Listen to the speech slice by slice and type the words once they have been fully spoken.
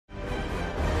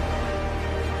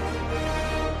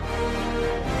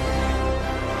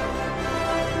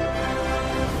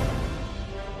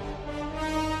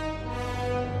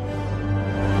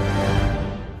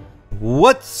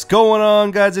What's going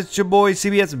on, guys? It's your boy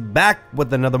CBS back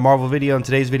with another Marvel video. In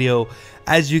today's video,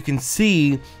 as you can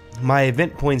see, my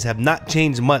event points have not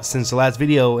changed much since the last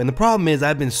video, and the problem is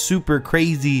I've been super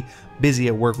crazy busy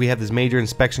at work. We have this major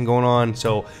inspection going on,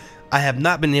 so I have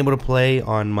not been able to play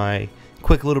on my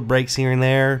quick little breaks here and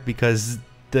there because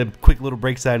the quick little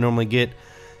breaks that I normally get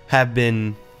have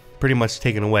been pretty much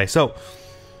taken away. So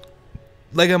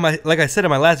like I said in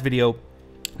my last video,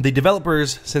 the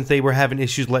developers, since they were having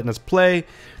issues letting us play,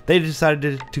 they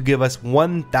decided to give us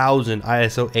 1000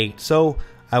 ISO 8. So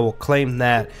I will claim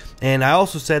that. And I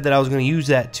also said that I was going to use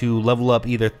that to level up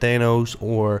either Thanos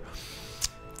or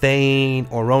Thane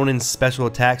or Ronin's special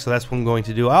attack. So that's what I'm going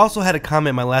to do. I also had a comment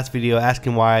in my last video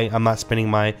asking why I'm not spending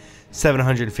my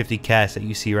 750 cash that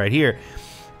you see right here.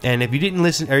 And if you didn't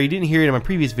listen or you didn't hear it in my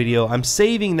previous video, I'm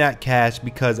saving that cash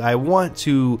because I want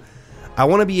to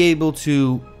be able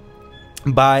to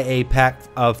buy a pack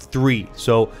of 3.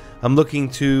 So I'm looking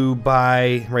to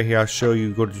buy right here. I'll show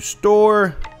you. Go to the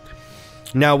store.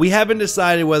 Now we haven't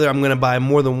decided whether I'm going to buy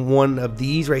more than one of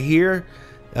these right here.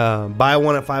 Buy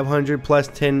one at 500 plus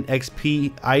 10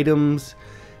 XP items,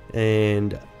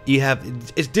 and you have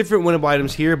it's different winnable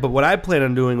items here. But what I plan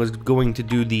on doing was going to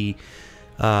do the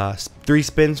 3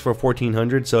 spins for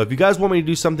 1400. So if you guys want me to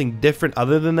do something different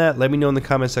other than that, let me know in the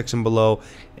comment section below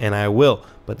and I will.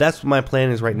 But that's what my plan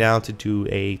is right now, to do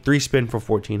a 3 spin for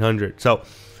 1400. So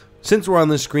since we're on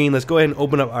the screen, let's go ahead and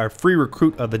open up our free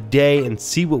recruit of the day and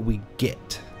see what we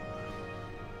get.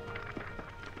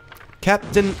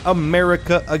 Captain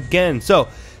America again. So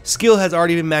skill has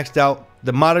already been maxed out.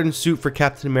 The modern suit for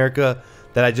Captain America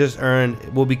that I just earned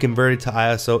will be converted to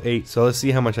ISO 8. So let's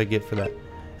see how much I get for that.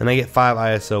 And I get 5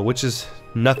 ISO, which is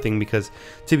nothing because,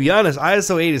 to be honest,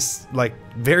 ISO 8 is like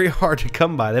very hard to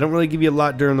come by. They don't really give you a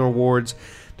lot during the rewards.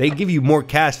 They give you more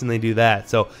cash than they do that.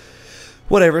 So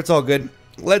whatever, it's all good.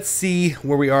 Let's see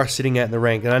where we are sitting at in the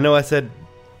rank. And I know I said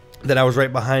that I was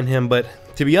right behind him, but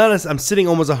to be honest, I'm sitting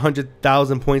almost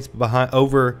 100,000 points behind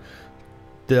over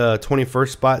the 21st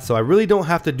spot. So I really don't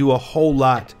have to do a whole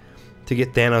lot to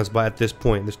get Thanos by at this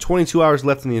point. There's 22 hours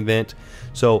left in the event.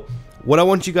 So what I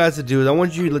want you guys to do is I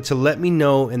want you to let me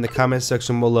know in the comment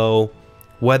section below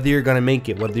whether you're going to make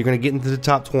it, whether you're going to get into the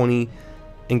top 20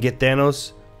 and get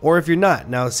Thanos, or if you're not.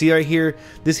 Now see right here,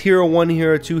 this hero 1,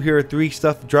 hero 2, hero 3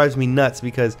 stuff drives me nuts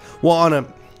because, well,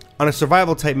 on a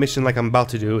survival type mission like I'm about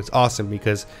to do, it's awesome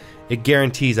because it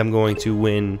guarantees I'm going to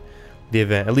win the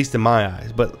event, at least in my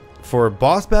eyes. But for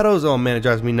boss battles, oh man, it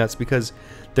drives me nuts because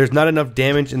there's not enough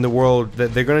damage in the world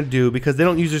that they're going to do because they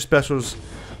don't use their specials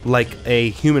like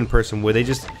a human person would.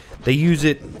 They use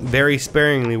it very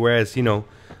sparingly, whereas, you know,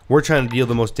 we're trying to deal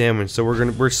the most damage. So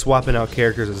we're swapping out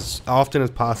characters as often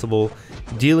as possible,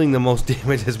 dealing the most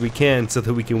damage as we can so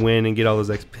that we can win and get all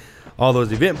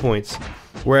those event points.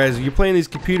 Whereas you're playing these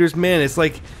computers, man, it's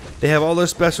like they have all their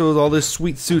specials, all their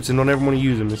sweet suits, and don't ever want to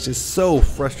use them. It's just so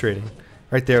frustrating.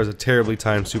 Right there was a terribly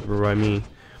timed super by me.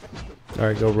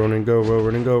 Alright, go Ronin, go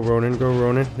Ronin, go Ronin, go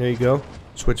Ronin. There you go.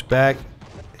 Switch back.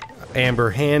 Amber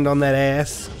hand on that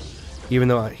ass, even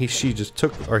though he just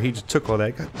took all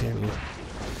that. God damn you.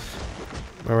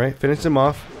 Alright, finish him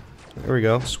off. There we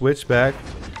go. Switch back.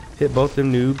 Hit both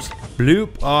them noobs.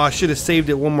 Bloop. Oh, I should have saved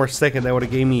it one more second. That would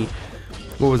have gave me,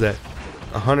 what was that,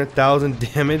 100,000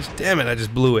 damage. Damn it, I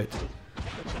just blew it.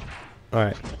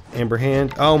 Alright, Amber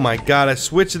hand. Oh my god, I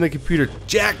switched and the computer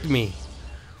jacked me.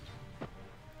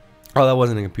 Oh, that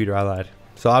wasn't a computer, I lied.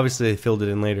 So obviously they filled it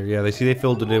in later. Yeah, they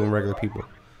filled it in with regular people.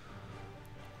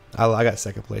 I got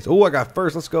second place. Oh, I got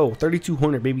first. Let's go.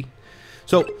 3,200, baby.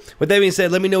 So, with that being said,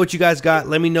 let me know what you guys got.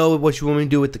 Let me know what you want me to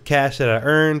do with the cash that I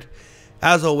earned.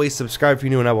 As always, subscribe if you're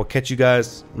new, and I will catch you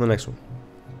guys on the next one.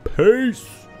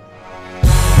 Peace.